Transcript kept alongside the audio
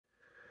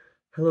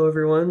Hello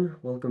everyone,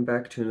 welcome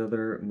back to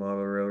another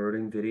model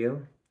railroading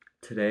video.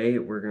 Today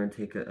we're going to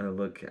take a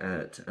look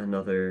at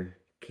another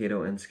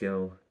Kato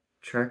N-scale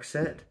track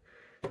set,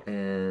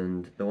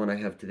 and the one I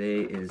have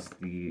today is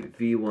the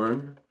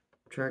V1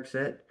 track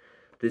set.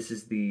 This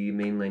is the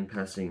main lane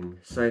passing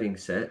siding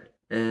set,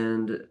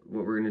 and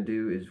what we're going to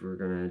do is we're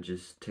going to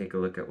just take a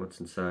look at what's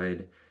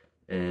inside,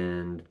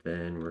 and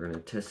then we're going to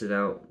test it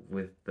out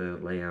with the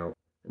layout,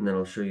 and then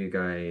I'll show you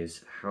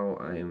guys how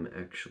I'm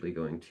actually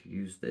going to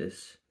use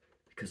this.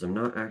 Because I'm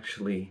not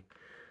actually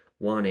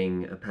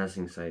wanting a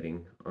passing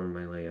siding on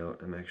my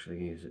layout, I'm actually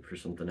going to use it for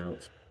something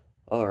else.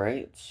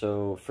 Alright,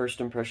 so first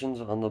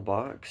impressions on the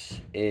box.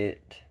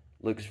 It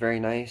looks very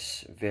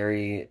nice,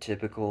 very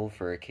typical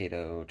for a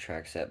Kato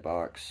track set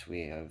box.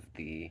 We have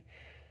the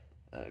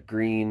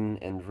green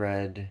and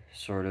red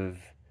sort of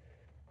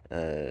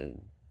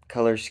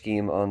color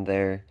scheme on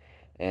there,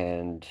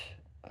 and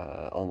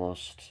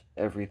almost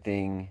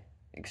everything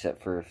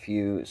except for a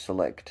few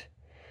select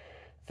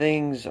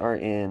things are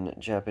in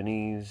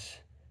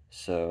Japanese,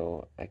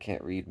 so I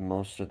can't read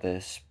most of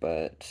this,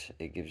 but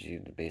it gives you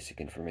the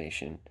basic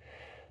information.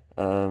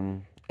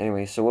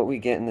 Anyway, so what we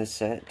get in this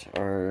set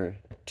are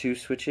two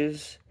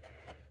switches,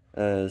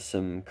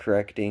 some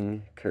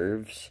correcting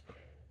curves,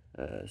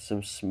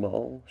 some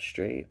small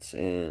straights,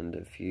 and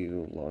a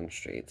few long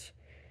straights.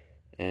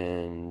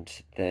 And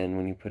then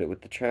when you put it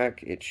with the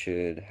track, it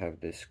should have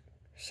this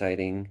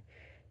siding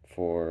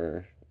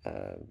for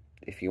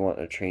if you want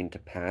a train to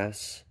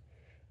pass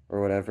or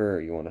whatever,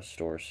 or you want to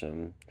store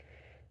some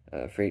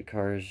freight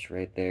cars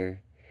right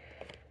there.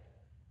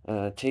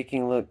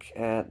 Taking a look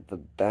at the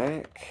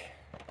back,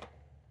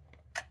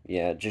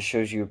 yeah, it just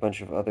shows you a bunch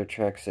of other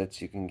track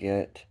sets you can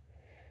get.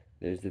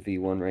 There's the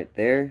V1 right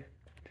there,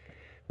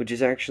 which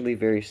is actually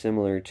very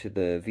similar to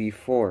the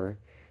V4,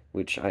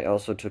 which I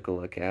also took a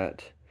look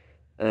at.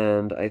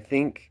 And I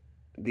think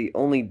the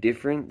only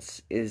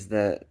difference is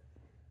that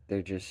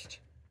they're just,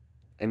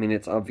 I mean,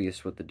 it's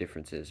obvious what the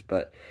difference is,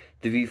 but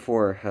the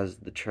V4 has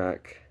the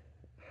track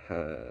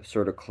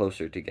sort of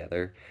closer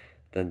together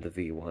than the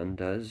V1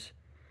 does.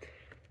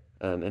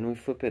 And we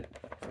flip it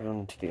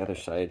around to the other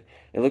side.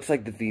 It looks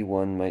like the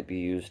V1 might be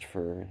used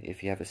for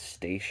if you have a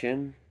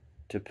station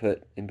to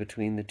put in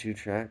between the two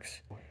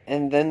tracks.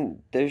 And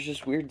then there's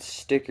this weird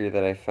sticker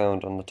that I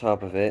found on the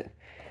top of it.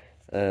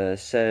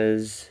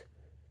 Says,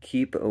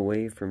 "Keep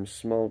away from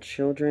small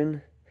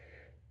children.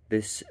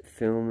 This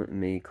film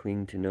may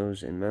cling to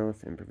nose and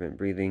mouth and prevent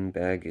breathing.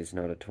 Bag is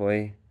not a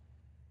toy."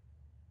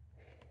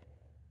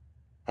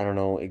 I don't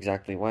know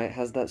exactly why it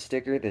has that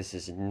sticker. This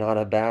is not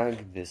a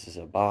bag. This is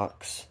a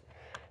box.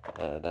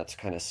 That's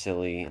kind of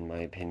silly in my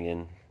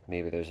opinion.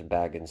 Maybe there's a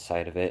bag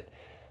inside of it.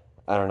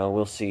 I don't know.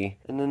 We'll see.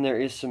 And then there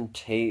is some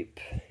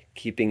tape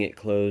keeping it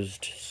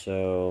closed.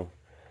 So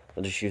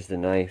I'll just use the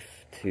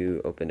knife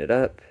to open it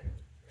up.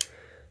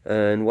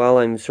 And while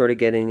I'm sort of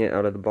getting it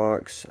out of the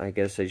box, I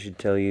guess I should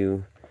tell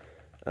you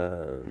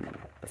a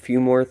few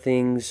more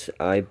things.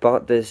 I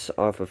bought this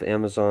off of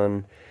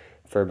Amazon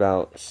for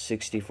about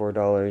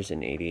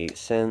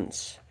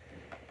 $64.88.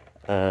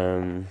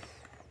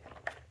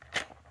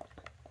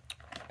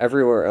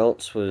 Everywhere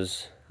else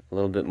was a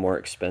little bit more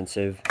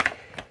expensive,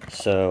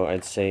 so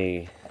I'd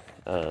say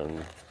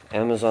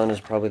Amazon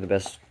is probably the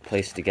best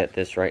place to get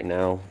this right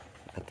now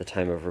at the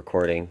time of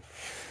recording.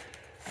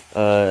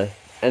 And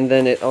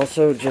then it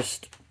also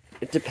just,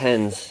 it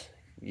depends.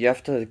 You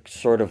have to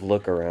sort of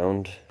look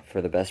around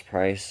for the best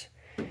price.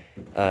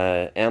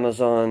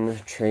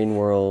 Amazon, Train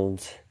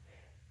World,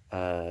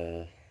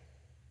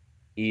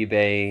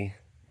 eBay,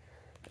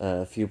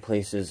 a few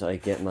places I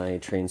get my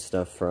train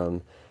stuff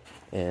from,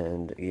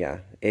 and yeah,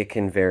 it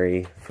can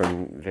vary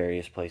from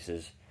various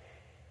places.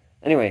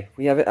 Anyway,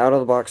 we have it out of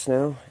the box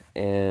now,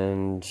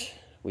 and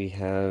we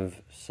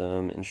have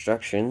some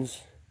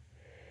instructions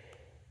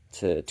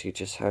to teach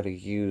us how to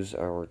use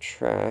our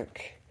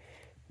track,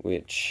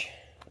 which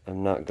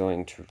I'm not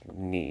going to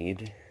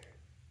need.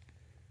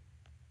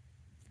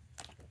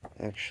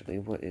 Actually,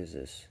 what is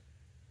this?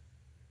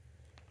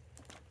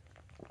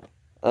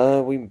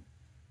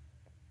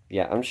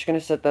 Yeah, I'm just gonna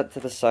set that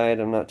to the side.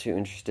 I'm not too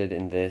interested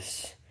in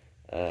this.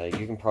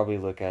 You can probably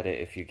look at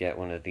it if you get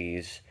one of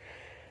these.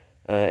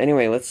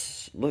 Anyway,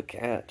 let's look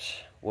at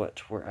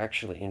what we're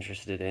actually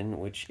interested in,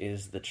 which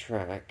is the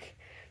track.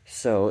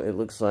 So it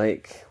looks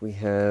like we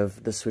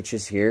have the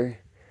switches here,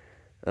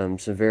 some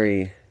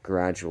very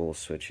gradual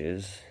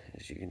switches,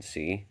 as you can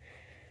see,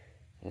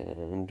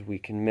 and we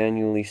can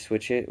manually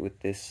switch it with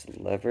this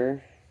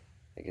lever.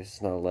 I guess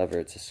it's not a lever,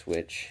 it's a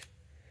switch,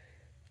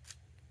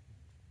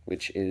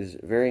 which is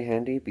very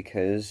handy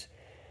because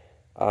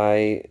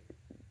I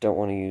don't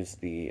want to use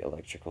the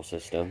electrical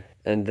system.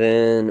 And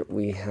then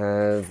we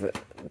have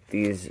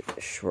these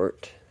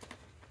short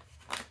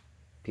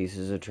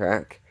pieces of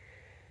track.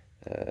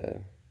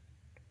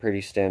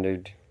 Pretty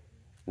standard,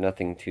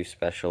 nothing too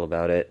special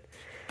about it.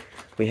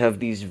 We have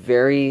these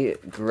very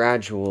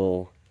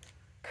gradual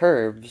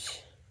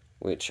curves,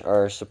 which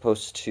are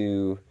supposed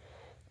to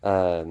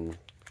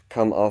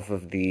come off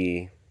of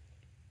the,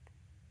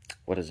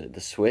 what is it,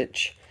 the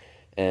switch,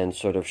 and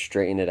sort of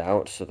straighten it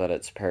out so that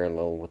it's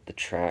parallel with the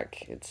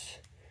track it's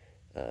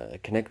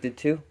connected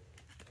to.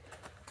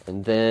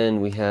 And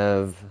then we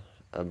have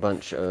a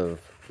bunch of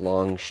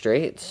long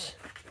straights,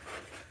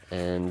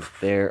 and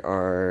there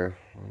are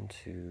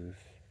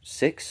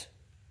 6.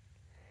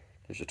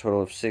 There's a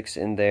total of 6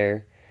 in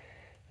there,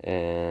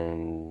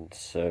 and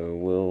so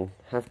we'll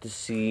have to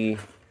see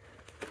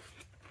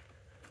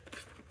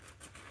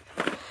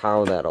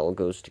how that all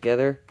goes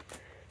together.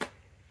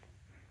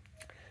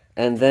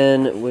 And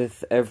then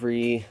with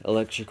every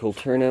electrical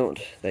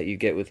turnout that you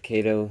get with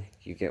Kato,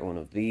 you get one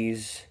of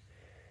these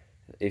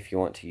if you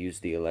want to use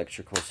the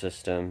electrical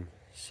system.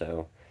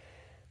 So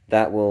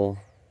that will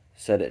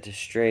set it to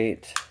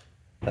straight,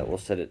 that will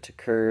set it to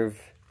curve.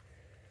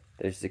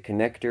 There's the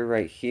connector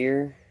right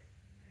here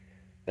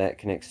that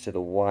connects to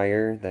the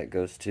wire that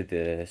goes to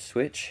the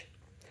switch,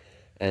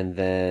 and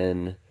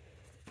then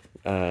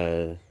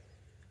the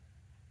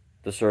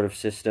sort of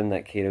system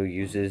that Kato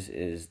uses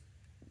is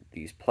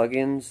these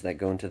plugins that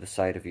go into the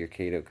side of your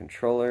Kato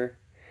controller.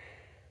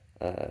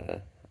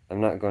 I'm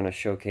not going to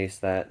showcase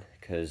that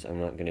because I'm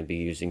not going to be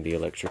using the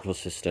electrical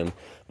system,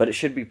 but it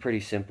should be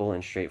pretty simple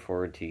and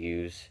straightforward to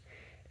use,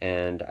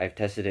 and I've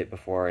tested it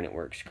before and it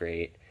works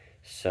great.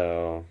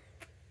 So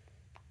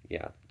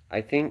yeah,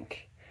 I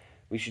think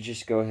we should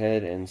just go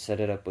ahead and set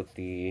it up with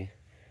the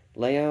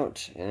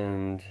layout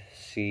and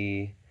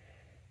see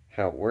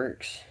how it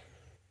works.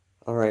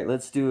 Alright,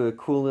 let's do a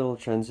cool little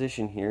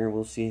transition here.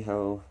 We'll see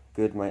how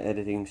good my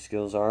editing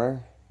skills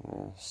are.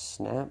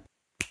 Snap.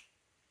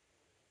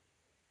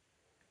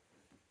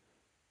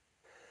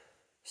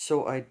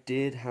 So I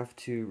did have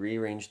to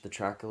rearrange the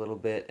track a little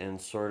bit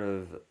and sort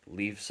of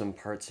leave some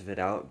parts of it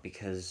out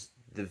because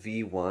the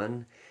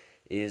V1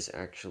 is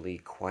actually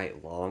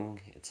quite long.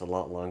 It's a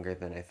lot longer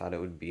than I thought it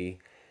would be.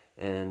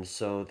 And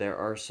so there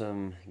are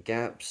some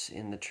gaps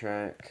in the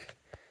track.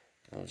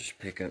 I'll just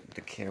pick up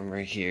the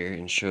camera here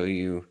and show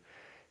you.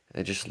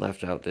 I just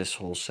left out this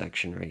whole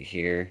section right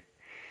here.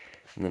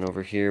 And then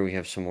over here we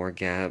have some more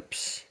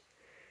gaps.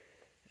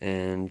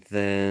 And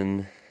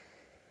then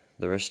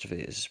the rest of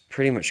it is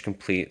pretty much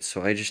complete.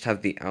 So I just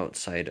have the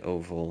outside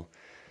oval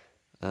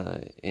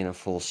in a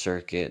full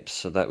circuit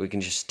so that we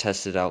can just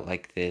test it out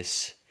like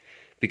this.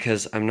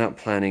 Because I'm not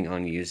planning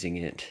on using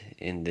it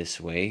in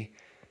this way.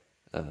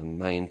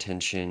 My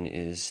intention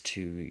is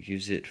to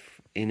use it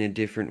in a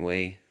different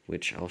way,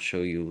 which I'll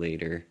show you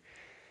later,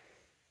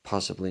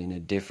 possibly in a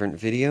different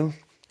video.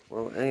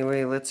 Well,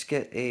 anyway, let's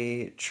get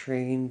a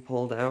train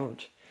pulled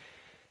out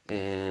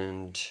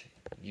and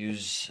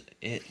use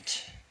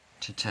it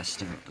to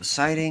test out the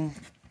siding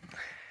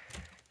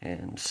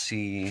and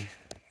see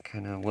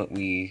kind of what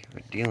we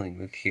are dealing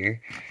with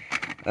here.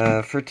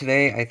 For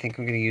today, I think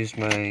I'm going to use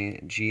my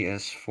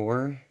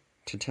GS4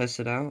 to test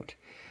it out.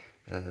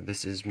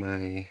 This is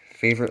my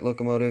favorite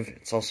locomotive.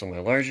 It's also my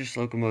largest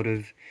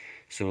locomotive,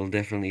 so it'll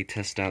definitely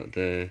test out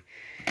the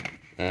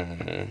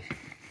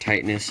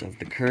tightness of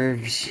the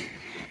curves.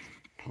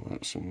 Pull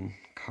out some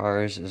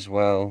cars as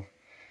well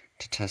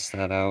to test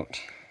that out.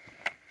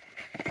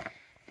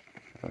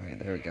 Alright,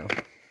 there we go.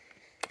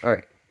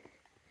 Alright.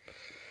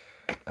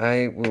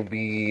 I will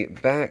be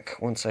back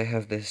once I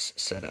have this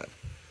set up.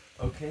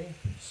 Okay,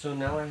 so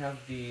now I have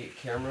the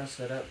camera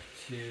set up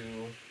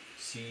to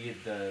see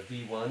the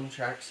V1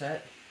 track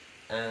set,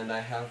 and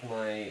I have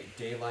my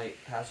daylight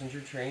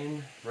passenger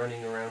train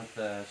running around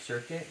the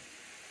circuit.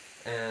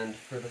 And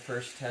for the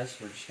first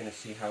test, we're just going to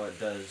see how it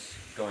does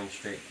going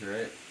straight through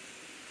it.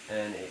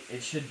 And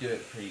it should do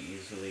it pretty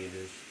easily.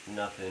 There's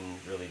nothing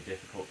really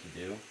difficult to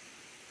do.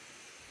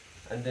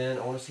 And then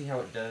I want to see how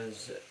it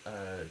does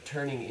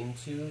turning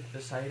into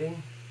the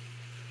siding.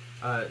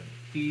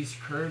 These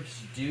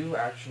curves do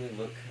actually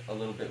look a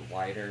little bit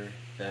wider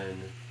than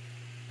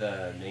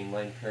the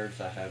mainline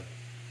curves I have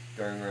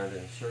going around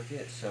in the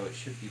circuit, so it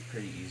should be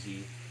pretty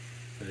easy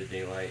for the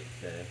daylight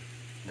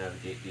to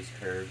navigate these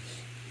curves.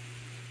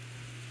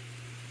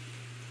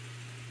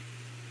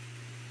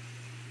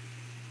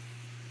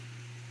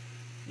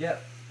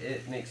 Yep,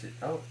 it makes it.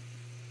 Oh,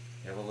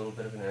 you have a little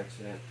bit of an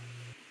accident.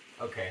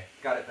 Okay,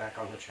 got it back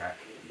on the track.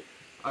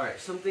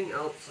 Alright, something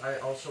else I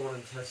also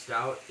want to test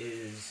out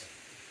is,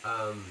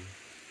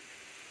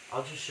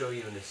 I'll just show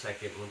you in a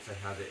second once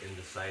I have it in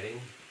the siding.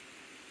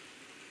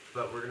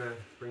 But we're going to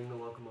bring the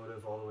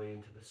locomotive all the way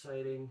into the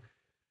siding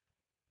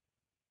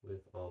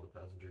with all the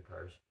passenger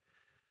cars.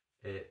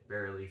 It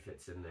barely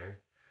fits in there.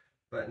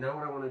 But now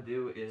what I want to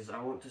do is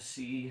I want to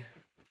see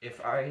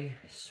if I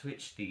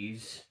switch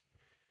these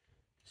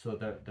so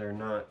that they're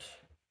not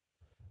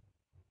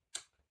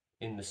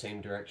in the same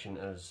direction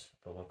as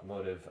the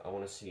locomotive. I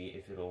want to see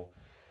if it'll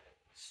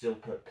still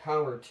put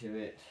power to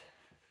it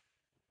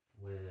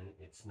when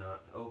it's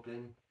not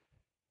open.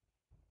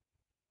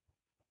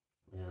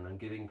 And I'm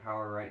giving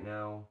power right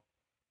now.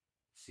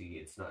 See,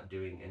 it's not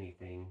doing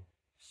anything.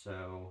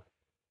 So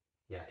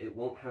yeah, it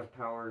won't have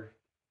power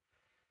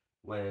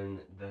when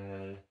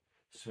the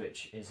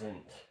switch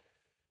isn't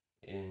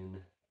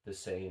in the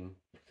same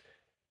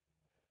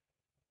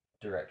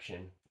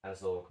direction as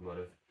the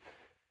locomotive.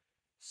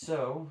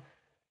 So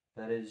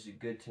That is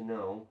good to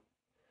know.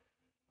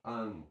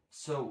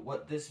 So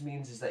what this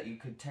means is that you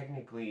could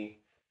technically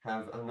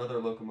have another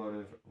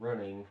locomotive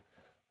running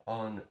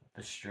on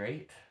the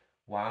straight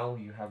while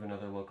you have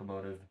another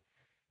locomotive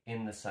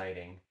in the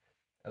siding,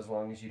 as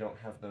long as you don't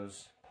have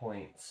those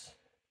points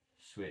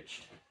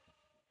switched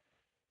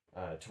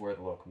to where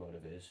the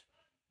locomotive is,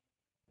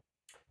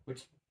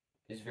 which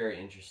is very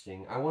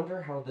interesting. I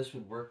wonder how this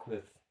would work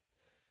with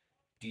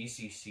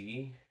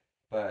DCC,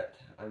 but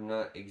I'm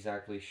not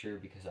exactly sure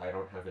because I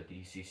don't have a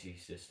DCC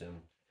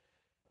system,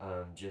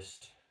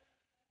 just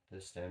the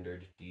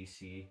standard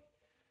DC.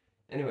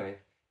 Anyway,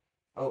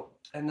 oh,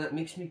 and that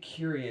makes me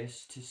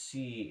curious to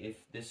see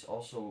if this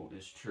also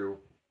is true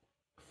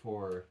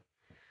for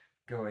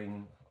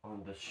going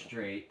on the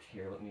straight.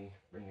 Here, let me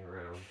bring it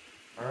around.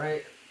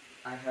 Alright,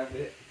 I have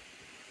it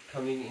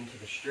coming into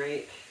the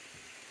straight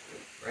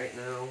right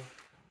now.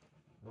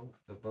 Oh,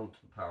 I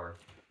bumped the power.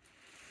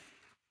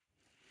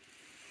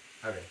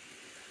 Okay.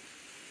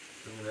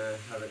 I'm gonna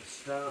have it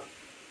stop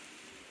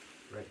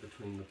right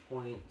between the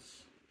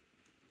points.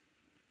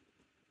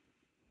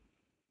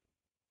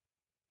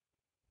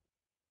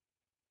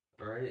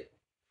 Alright,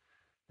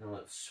 now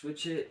let's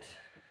switch it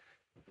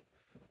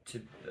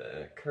to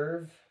the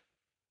curve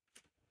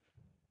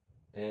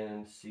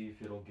and see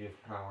if it'll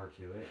give power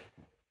to it.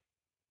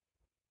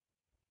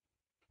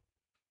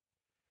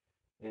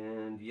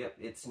 And yep,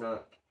 it's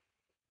not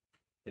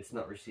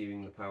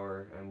receiving the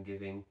power I'm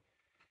giving.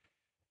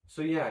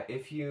 So yeah,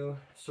 if you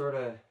sort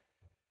of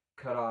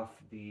cut off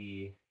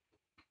the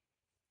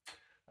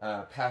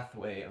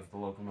pathway of the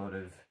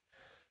locomotive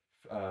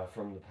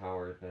from the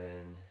power,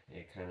 then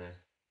it kind of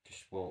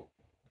just won't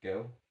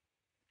go.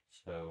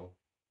 So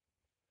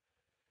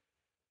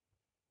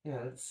yeah,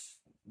 that's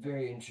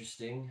very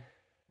interesting.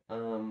 I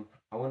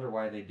wonder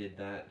why they did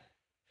that.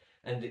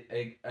 And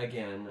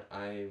again,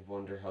 I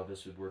wonder how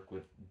this would work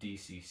with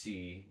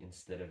DCC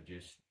instead of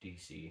just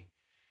DC.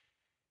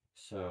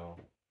 So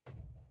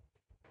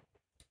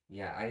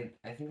yeah,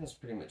 I think that's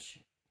pretty much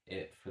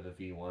it for the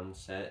V1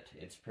 set.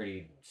 It's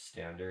pretty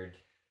standard.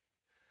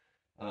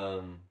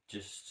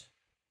 Just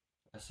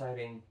a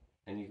siding,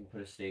 and you can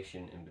put a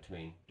station in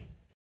between.